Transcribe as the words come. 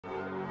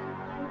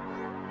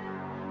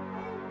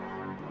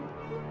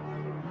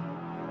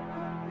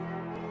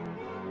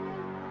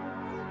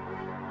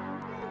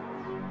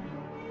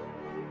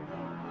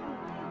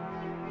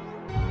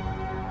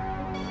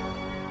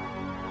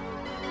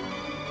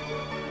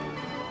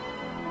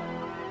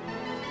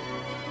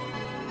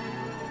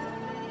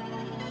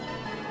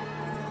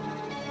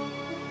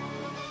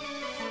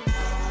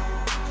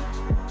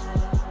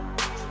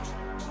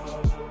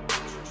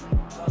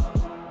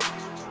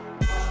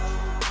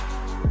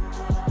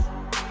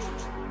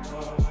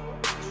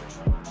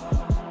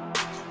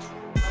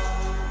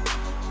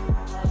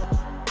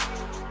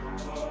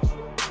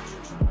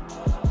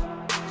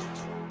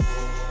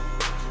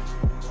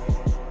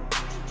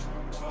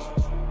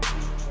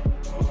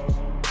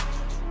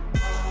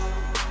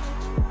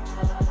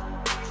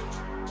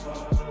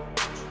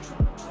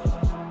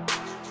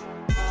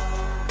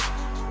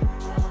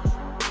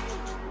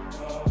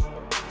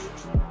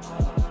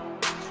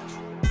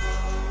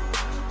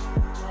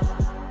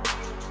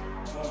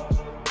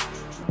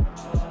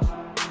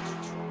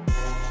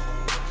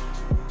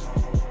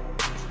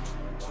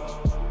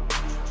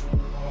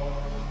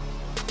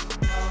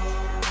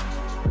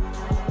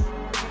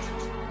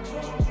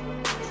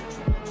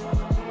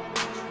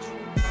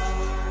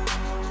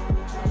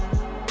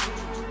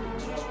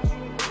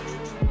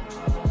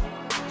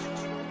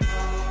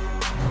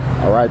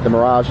All right, the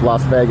Mirage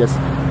Las Vegas.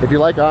 If you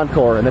like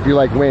Encore and if you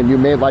like Wynn, you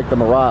may like the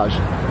Mirage,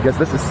 because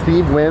this is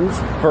Steve Wynn's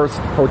first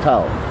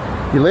hotel.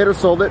 He later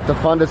sold it to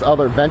fund his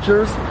other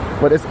ventures,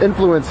 but his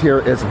influence here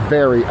is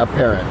very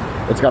apparent.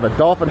 It's got a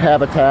dolphin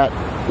habitat,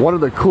 one of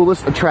the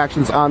coolest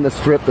attractions on the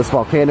strip, this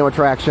volcano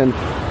attraction,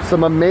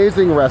 some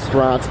amazing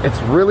restaurants. It's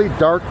really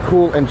dark,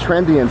 cool, and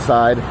trendy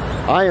inside.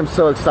 I am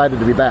so excited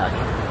to be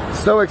back.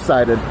 So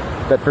excited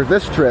that for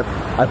this trip,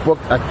 I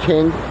booked a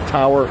King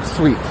Tower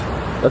Suite.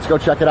 Let's go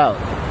check it out.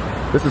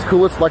 This is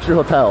Coolest Luxury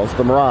Hotels,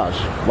 the Mirage,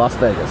 Las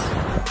Vegas.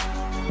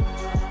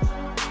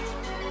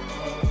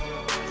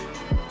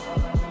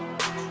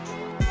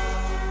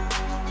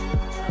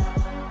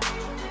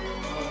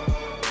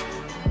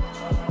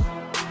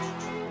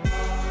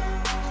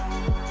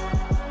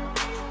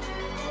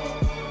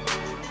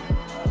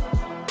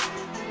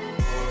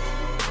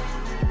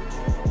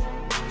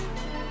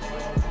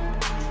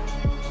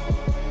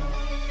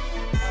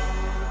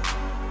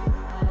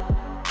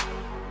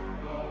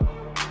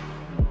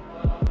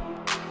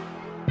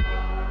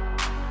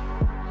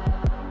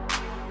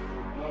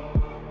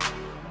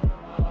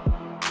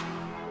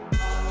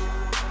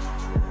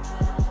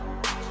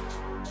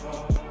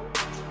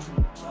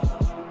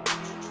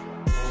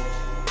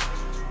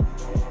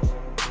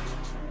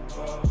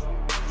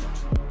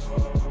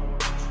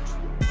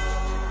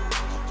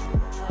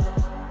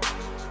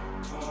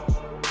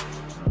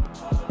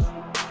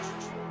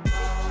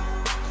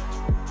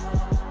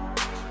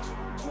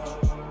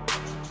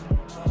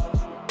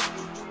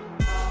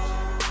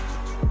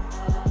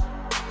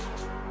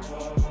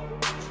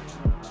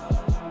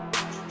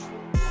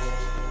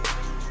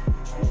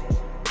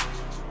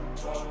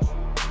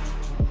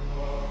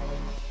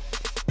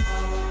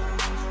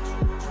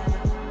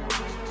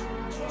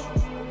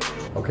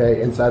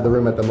 Okay, inside the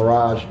room at the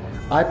Mirage,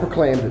 I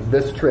proclaimed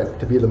this trip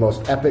to be the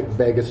most epic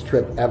Vegas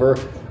trip ever.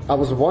 I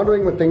was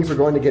wondering when things were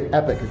going to get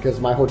epic because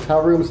my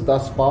hotel rooms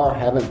thus far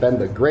haven't been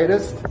the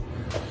greatest.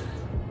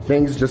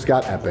 Things just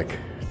got epic.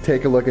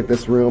 Take a look at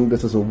this room.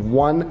 This is a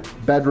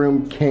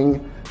 1-bedroom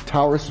King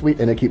Tower Suite,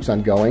 and it keeps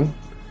on going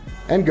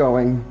and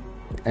going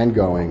and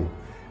going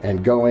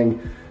and going.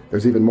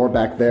 There's even more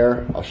back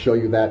there. I'll show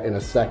you that in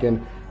a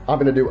second. I'm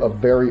gonna do a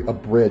very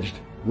abridged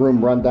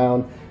room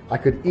rundown. I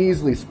could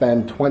easily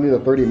spend 20 to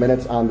 30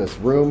 minutes on this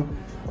room.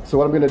 So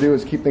what I'm gonna do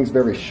is keep things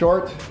very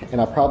short,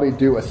 and I'll probably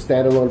do a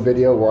standalone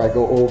video where I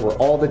go over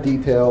all the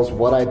details,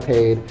 what I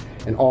paid,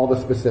 and all the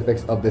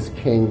specifics of this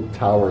King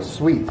Tower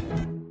Suite.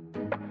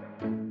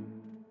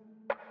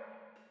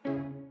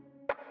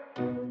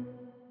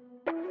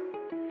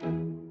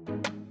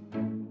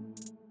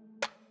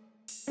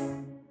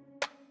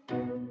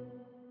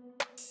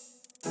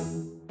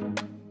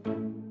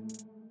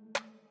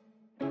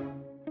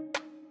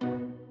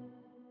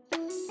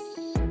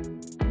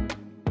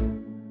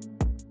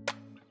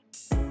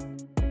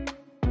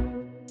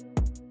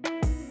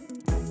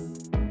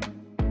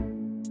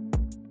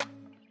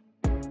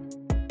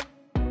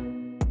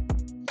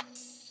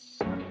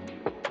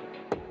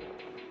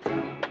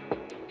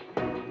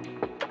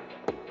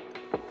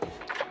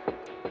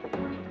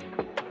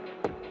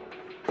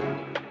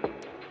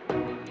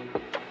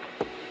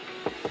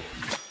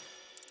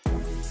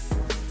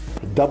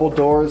 Double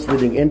doors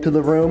leading into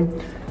the room.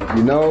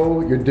 You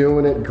know you're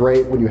doing it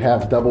great when you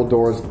have double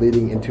doors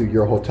leading into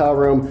your hotel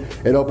room.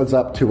 It opens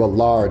up to a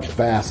large,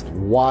 vast,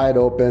 wide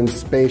open,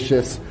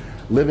 spacious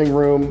living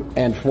room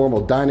and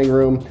formal dining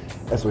room.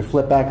 As we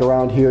flip back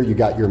around here, you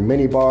got your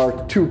mini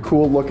bar, 2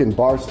 cool looking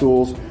bar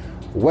stools,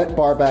 wet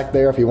bar back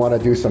there if you want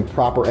to do some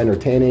proper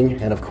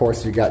entertaining, and of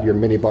course you got your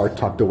mini bar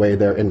tucked away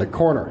there in the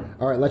corner.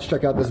 All right, let's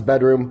check out this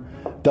bedroom.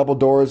 Double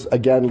doors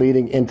again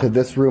leading into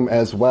this room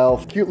as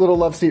well. Cute little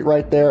love seat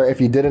right there.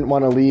 If you didn't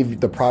want to leave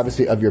the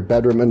privacy of your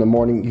bedroom in the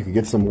morning, you could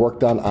get some work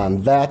done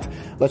on that.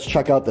 Let's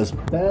check out this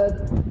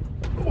bed.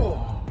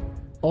 Oh,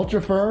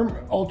 ultra firm,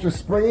 ultra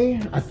springy.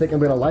 I think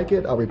I'm gonna like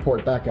it. I'll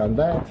report back on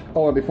that.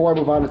 Oh, and before I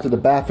move on into the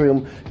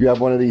bathroom, you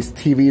have one of these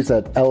TVs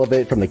that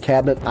elevate from the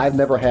cabinet. I've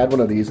never had one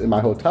of these in my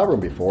hotel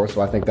room before,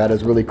 so I think that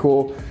is really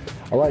cool.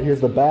 All right,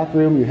 here's the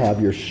bathroom. You have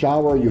your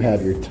shower, you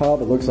have your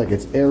tub. It looks like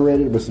it's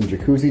aerated with some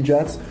jacuzzi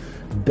jets.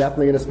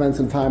 Definitely gonna spend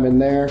some time in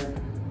there.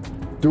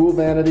 Dual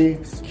vanity,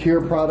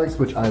 secure products,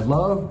 which I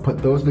love.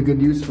 Put those to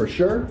good use for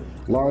sure.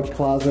 Large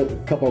closet, a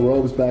couple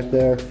robes back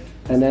there.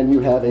 And then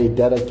you have a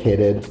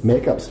dedicated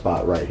makeup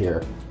spot right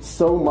here.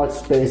 So much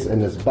space in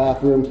this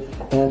bathroom.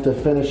 And to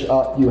finish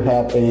up, you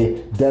have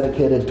a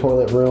dedicated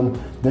toilet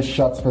room. This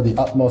shuts for the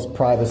utmost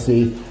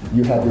privacy.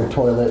 You have your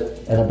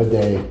toilet and a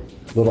bidet.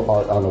 Little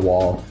art on the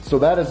wall. So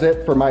that is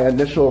it for my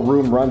initial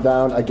room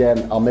rundown.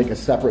 Again, I'll make a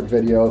separate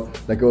video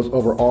that goes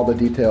over all the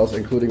details,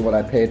 including what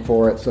I paid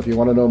for it. So if you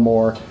want to know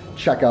more,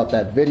 check out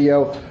that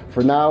video.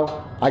 For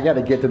now, I got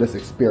to get to this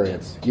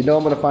experience. You know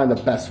I'm going to find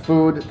the best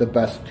food, the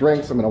best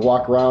drinks. I'm going to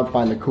walk around,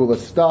 find the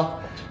coolest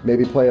stuff,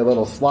 maybe play a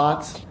little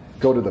slots,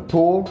 go to the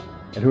pool,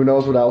 and who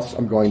knows what else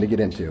I'm going to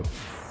get into.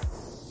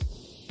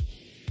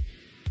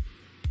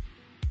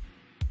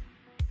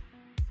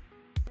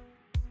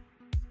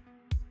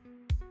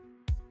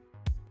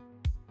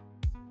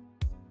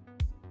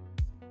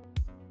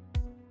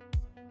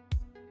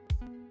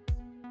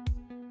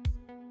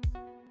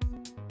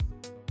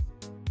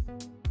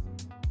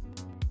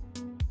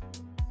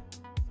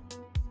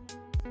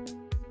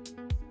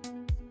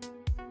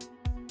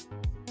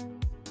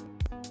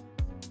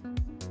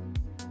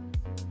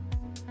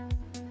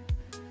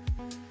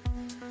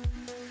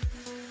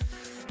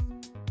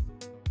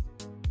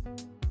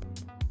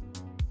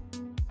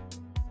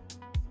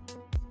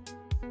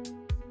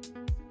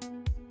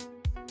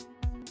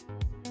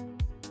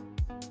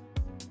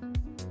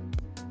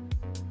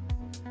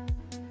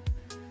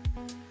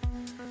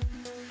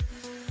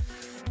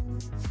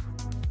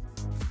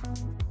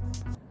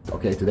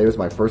 Okay, today was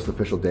my first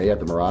official day at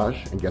the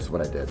Mirage, and guess what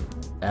I did?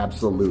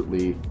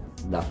 Absolutely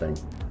nothing.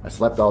 I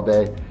slept all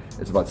day.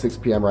 It's about 6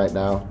 p.m. right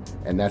now,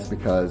 and that's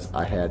because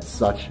I had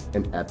such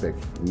an epic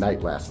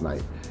night last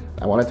night.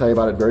 I want to tell you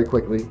about it very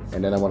quickly,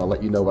 and then I want to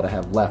let you know what I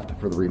have left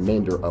for the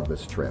remainder of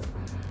this trip.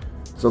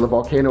 So the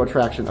volcano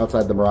attraction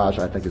outside the Mirage,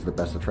 I think, is the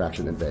best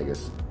attraction in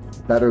Vegas.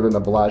 Better than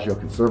the Bellagio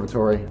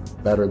Conservatory,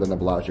 better than the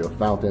Bellagio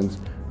Fountains,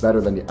 better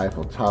than the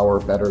Eiffel Tower,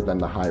 better than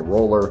the High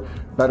Roller,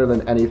 better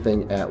than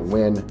anything at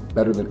Wynn,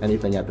 better than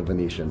anything at the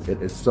Venetian.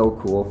 It is so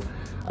cool.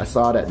 I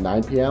saw it at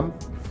 9 p.m.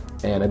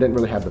 and I didn't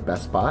really have the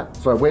best spot.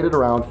 So I waited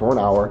around for an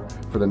hour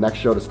for the next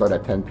show to start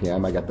at 10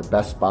 p.m. I got the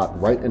best spot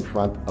right in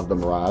front of the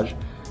Mirage,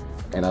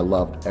 and I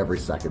loved every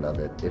second of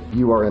it. If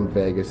you are in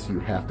Vegas, you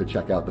have to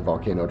check out the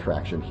volcano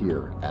attraction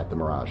here at the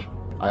Mirage.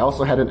 I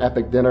also had an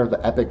epic dinner.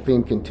 The epic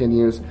theme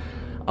continues.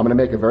 I'm gonna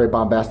make a very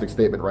bombastic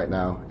statement right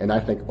now, and I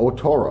think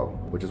Otoro,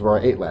 which is where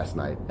I ate last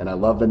night, and I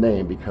love the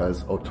name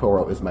because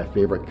Otoro is my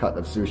favorite cut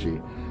of sushi.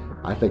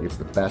 I think it's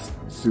the best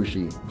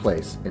sushi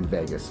place in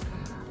Vegas.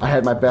 I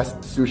had my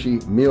best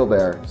sushi meal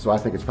there, so I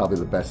think it's probably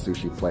the best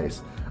sushi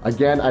place.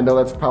 Again, I know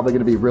that's probably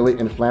gonna be really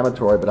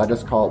inflammatory, but I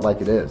just call it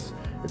like it is.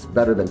 It's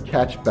better than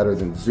Catch, better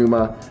than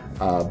Zuma,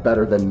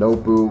 better than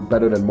Nobu,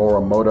 better than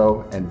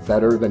Morimoto, and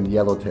better than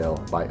Yellowtail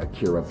by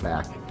Akira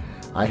Back.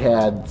 I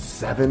had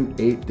 7,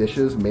 8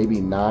 dishes,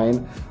 maybe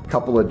 9,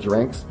 couple of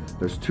drinks.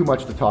 There's too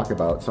much to talk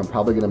about, so I'm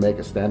probably gonna make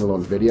a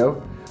standalone video.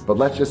 But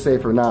let's just say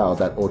for now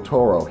that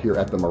Otoro here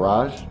at the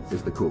Mirage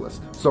is the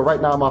coolest. So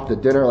right now I'm off to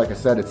dinner. Like I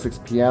said, it's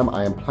 6 p.m.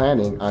 I am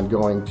planning on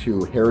going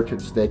to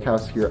Heritage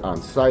Steakhouse here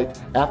on site.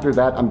 After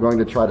that, I'm going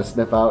to try to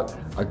sniff out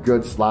a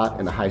good slot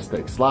in a high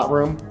stakes slot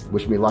room.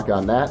 Wish me luck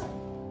on that.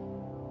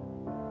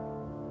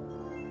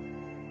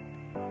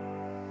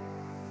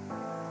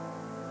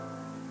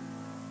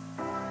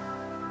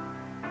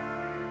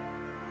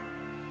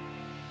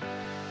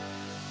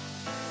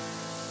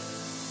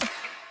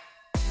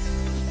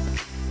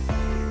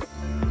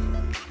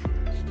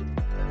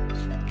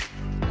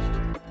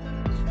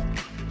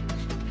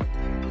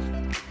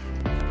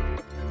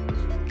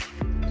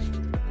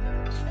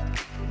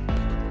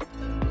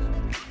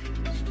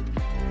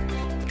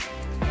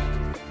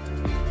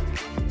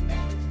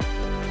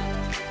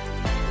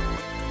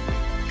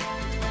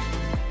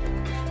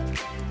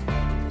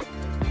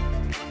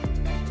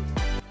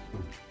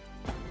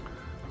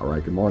 All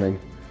right, good morning.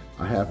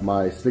 I have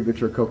my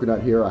signature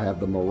coconut here. I have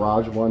the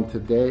Mirage one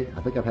today.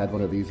 I think I've had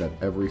one of these at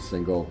every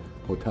single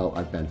hotel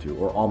I've been to,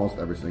 or almost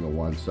every single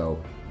one.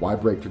 So why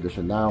break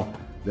tradition now?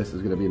 This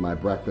is gonna be my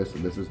breakfast,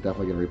 and this is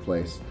definitely gonna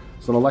replace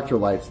some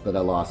electrolytes that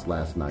I lost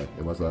last night.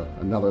 It was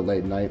another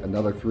late night,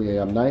 another 3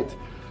 a.m. night.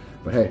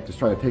 But hey, just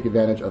trying to take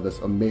advantage of this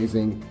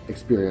amazing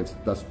experience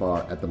thus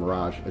far at the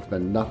Mirage. It's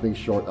been nothing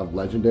short of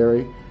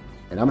legendary.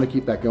 And I'm gonna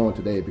keep that going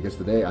today because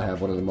today I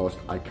have one of the most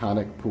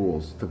iconic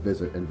pools to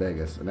visit in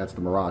Vegas, and that's the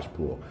Mirage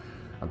pool.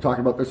 I'm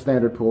talking about their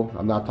standard pool.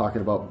 I'm not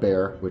talking about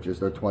Bear, which is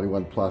their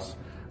 21 plus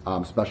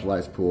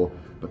specialized pool,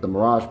 but the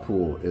Mirage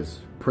pool is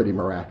pretty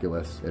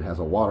miraculous. It has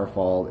a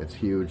waterfall, it's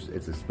huge,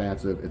 it's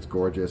expansive, it's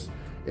gorgeous,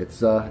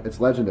 it's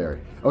legendary.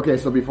 Okay,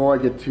 so before I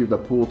get to the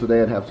pool today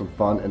and have some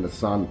fun in the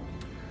sun,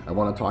 I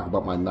wanna talk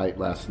about my night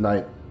last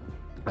night.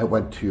 I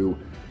went to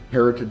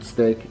Heritage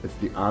Steak, it's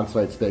the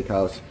on-site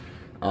steakhouse.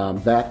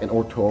 That and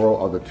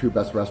Otoro are the 2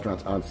 best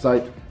restaurants on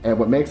site. And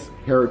what makes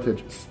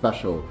Heritage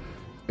special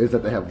is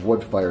that they have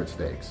wood-fired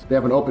steaks. They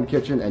have an open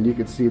kitchen and you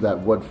can see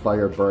that wood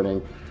fire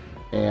burning.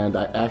 And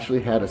I actually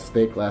had a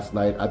steak last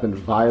night. I've been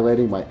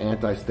violating my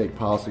anti-steak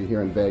policy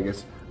here in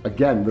Vegas.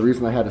 Again, the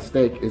reason I had a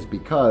steak is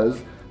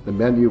because the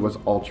menu was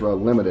ultra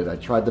limited. I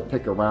tried to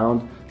pick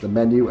around the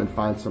menu and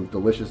find some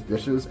delicious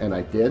dishes, and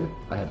I did.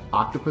 I had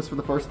octopus for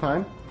the first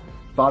time.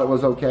 Thought it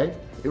was okay.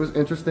 It was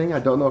interesting. I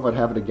don't know if I'd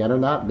have it again or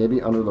not,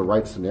 maybe under the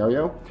right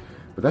scenario.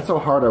 But that's how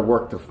hard I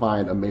worked to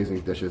find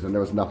amazing dishes, and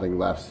there was nothing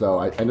left. So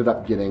I ended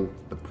up getting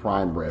the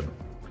prime rib,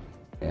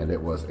 and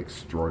it was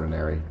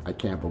extraordinary. I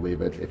can't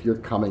believe it. If you're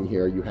coming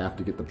here, you have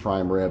to get the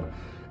prime rib.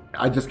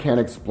 I just can't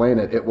explain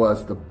it. It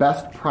was the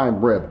best prime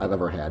rib I've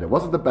ever had. It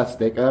wasn't the best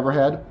steak I ever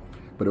had,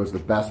 but it was the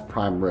best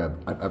prime rib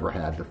I've ever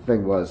had. The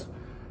thing was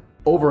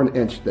over an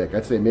inch thick.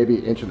 I'd say maybe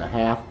 1.5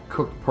 inches,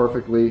 cooked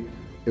perfectly.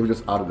 It was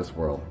just out of this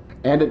world.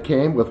 And it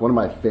came with one of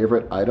my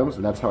favorite items,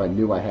 and that's how I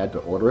knew I had to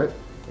order it.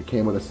 It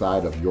came with a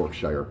side of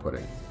Yorkshire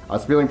pudding. I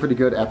was feeling pretty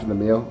good after the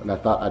meal, and I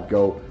thought I'd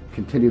go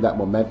continue that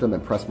momentum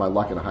and press my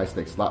luck in a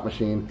high-stakes slot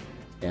machine,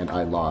 and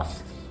I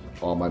lost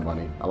all my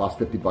money. I lost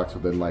 50 bucks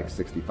within like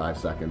 65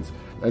 seconds.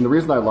 And the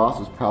reason I lost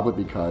was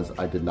probably because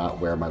I did not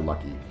wear my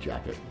lucky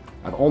jacket.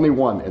 I've only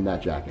won in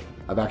that jacket.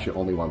 I've actually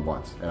only won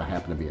once, and I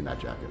happen to be in that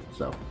jacket.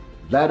 So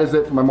that is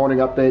it for my morning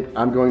update.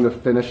 I'm going to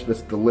finish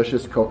this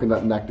delicious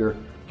coconut nectar,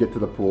 get to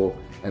the pool,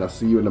 and I'll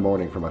see you in the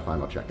morning for my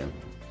final check-in.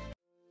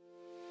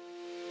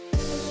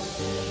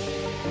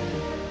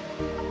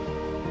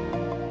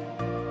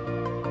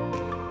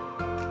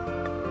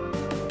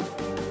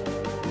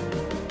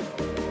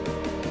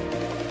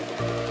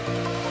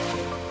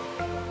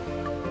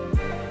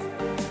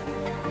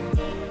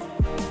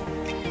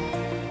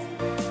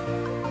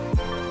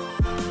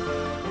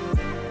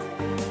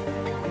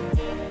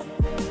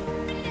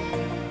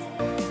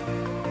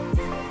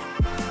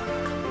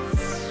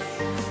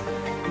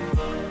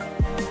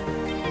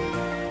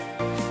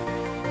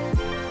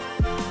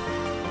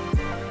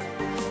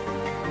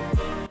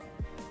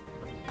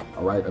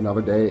 All right,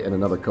 another day and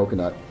another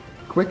coconut.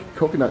 Quick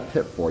coconut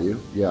tip for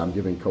you. Yeah, I'm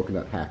giving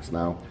coconut hacks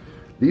now.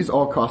 These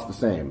all cost the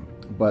same,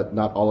 but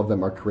not all of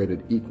them are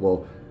created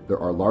equal. There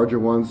are larger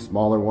ones,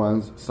 smaller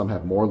ones, some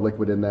have more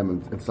liquid in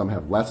them and some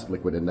have less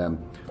liquid in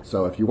them.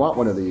 So if you want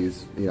one of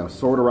these,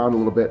 sort around a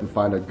little bit and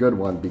find a good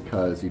one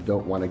because you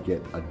don't want to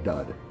get a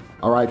dud.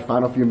 All right,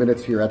 final few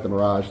minutes here at the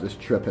Mirage. This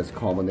trip has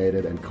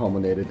culminated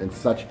in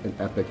such an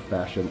epic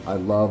fashion. I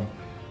love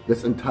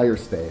this entire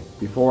stay.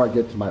 Before I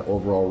get to my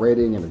overall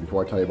rating and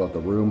before I tell you about the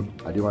room,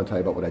 I do want to tell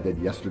you about what I did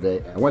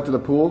yesterday. I went to the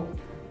pool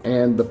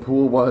and the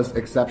pool was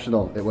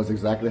exceptional. It was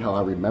exactly how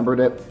I remembered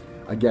it.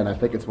 Again, I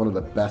think it's one of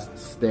the best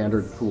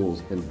standard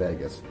pools in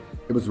Vegas.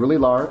 It was really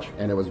large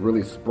and it was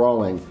really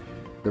sprawling.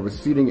 There was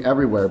seating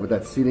everywhere, but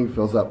that seating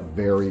fills up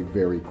very,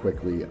 very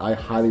quickly. I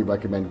highly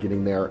recommend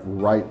getting there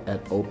right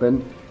at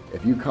open.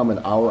 If you come an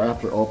hour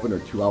after open or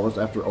 2 hours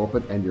after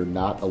open and you're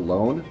not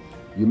alone,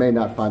 you may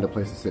not find a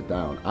place to sit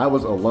down. I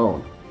was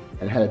alone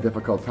and had a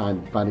difficult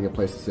time finding a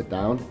place to sit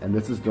down, and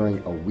this is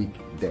during a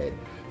weekday.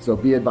 So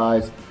be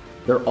advised,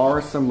 there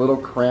are some little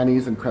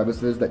crannies and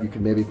crevices that you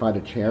can maybe find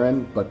a chair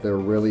in, but they're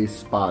really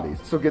spotty.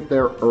 So get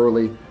there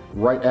early,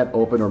 right at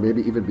open, or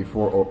maybe even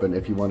before open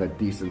if you want a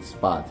decent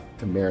spot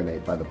to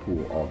marinate by the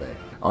pool all day.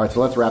 All right, so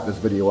let's wrap this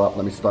video up.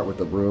 Let me start with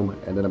the room,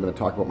 and then I'm gonna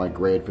talk about my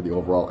grade for the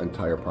overall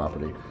entire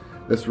property.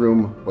 This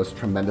room was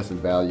tremendous in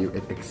value.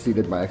 It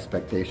exceeded my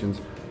expectations.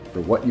 For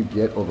what you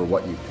get over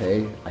what you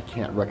pay, I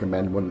can't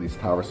recommend one of these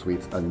tower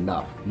suites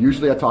enough.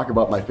 Usually I talk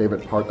about my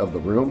favorite part of the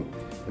room.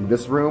 In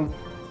this room,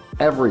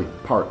 every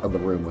part of the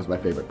room was my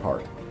favorite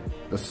part.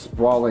 The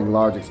sprawling,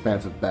 large,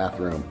 expansive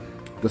bathroom,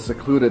 the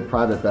secluded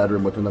private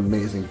bedroom with an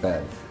amazing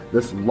bed,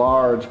 this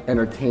large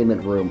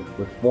entertainment room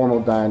with formal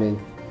dining,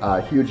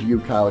 a huge U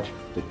couch,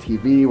 the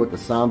TV with the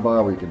sound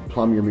bar where you can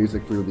plumb your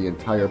music through the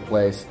entire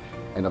place,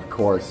 and of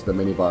course the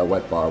mini bar,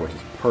 wet bar, which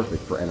is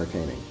perfect for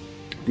entertaining.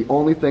 The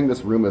only thing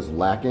this room is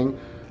lacking,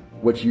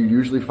 which you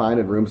usually find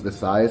in rooms this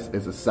size,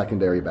 is a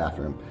secondary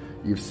bathroom.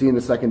 You've seen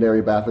the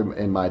secondary bathroom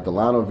in my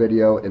Delano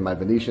video, in my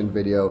Venetian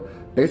video,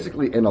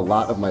 basically in a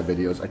lot of my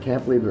videos. I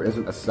can't believe there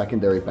isn't a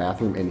secondary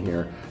bathroom in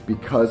here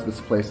because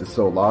this place is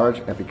so large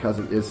and because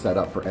it is set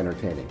up for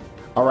entertaining.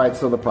 All right,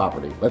 so the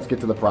property. Let's get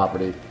to the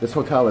property. This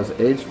hotel is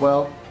aged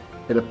well.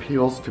 It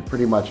appeals to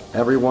pretty much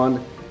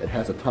everyone. It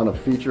has a ton of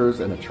features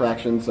and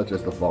attractions such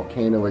as the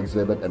volcano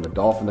exhibit and the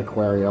dolphin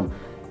aquarium.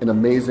 An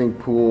amazing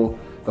pool.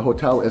 The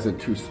hotel isn't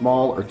too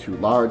small or too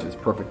large, it's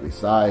perfectly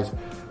sized.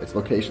 Its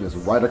location is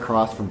right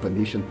across from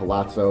Venetian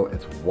Palazzo.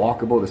 It's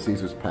walkable to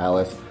Caesar's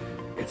Palace.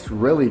 It's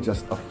really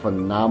just a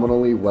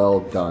phenomenally well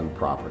done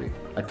property.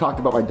 I talked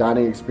about my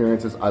dining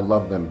experiences. I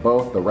love them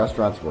both. The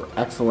restaurants were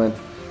excellent.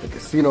 The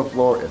casino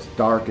floor is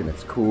dark and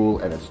it's cool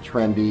and it's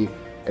trendy.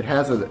 It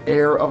has an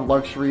air of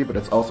luxury, but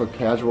it's also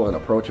casual and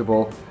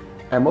approachable.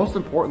 And most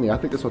importantly, I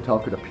think this hotel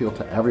could appeal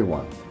to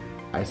everyone.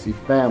 I see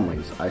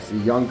families, I see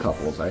young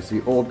couples, I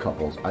see old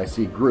couples, I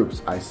see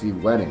groups, I see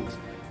weddings.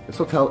 This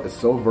hotel is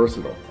so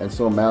versatile and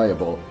so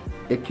malleable,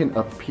 it can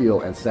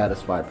appeal and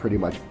satisfy pretty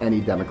much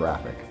any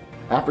demographic.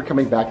 After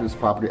coming back to this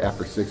property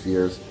after 6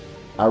 years,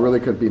 I really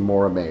couldn't be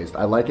more amazed.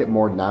 I like it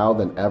more now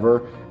than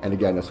ever, and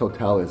again, this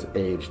hotel is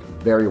aged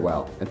very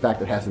well. In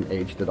fact, it hasn't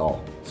aged at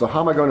all. So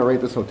how am I going to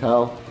rate this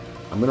hotel?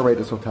 I'm going to rate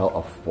this hotel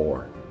a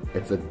 4.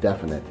 It's a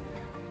definite.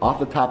 Off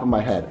the top of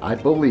my head, I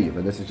believe,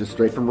 and this is just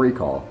straight from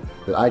recall,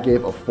 that I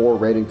gave a 4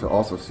 rating to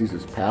also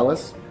Caesar's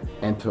Palace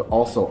and to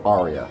also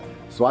Aria.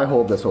 So I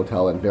hold this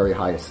hotel in very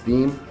high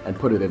esteem and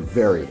put it in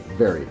very,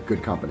 very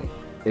good company.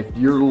 If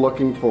you're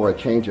looking for a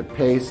change of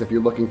pace, if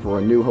you're looking for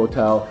a new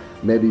hotel,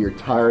 maybe you're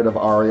tired of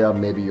Aria,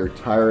 maybe you're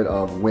tired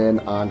of Wynn,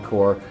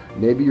 Encore,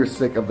 maybe you're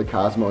sick of the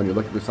Cosmo and you're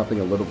looking for something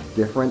a little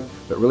different,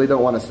 but really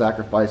don't want to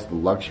sacrifice the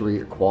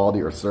luxury, quality,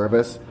 or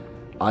service,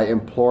 I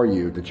implore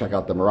you to check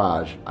out the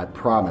Mirage. I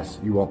promise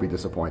you won't be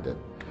disappointed.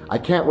 I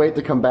can't wait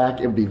to come back.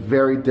 It would be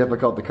very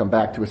difficult to come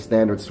back to a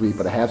standard suite,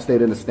 but I have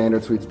stayed in the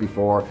standard suites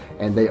before,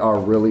 and they are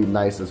really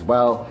nice as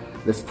well.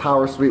 This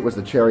tower suite was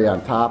the cherry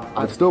on top.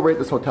 I'd still rate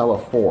this hotel a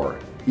 4,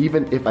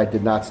 even if I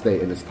did not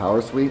stay in this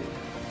tower suite,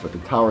 but the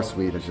tower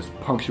suite has just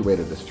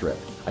punctuated this trip.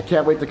 I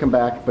can't wait to come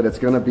back, but it's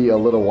gonna be a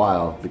little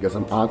while because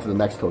I'm on to the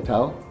next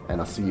hotel,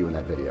 and I'll see you in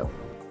that video.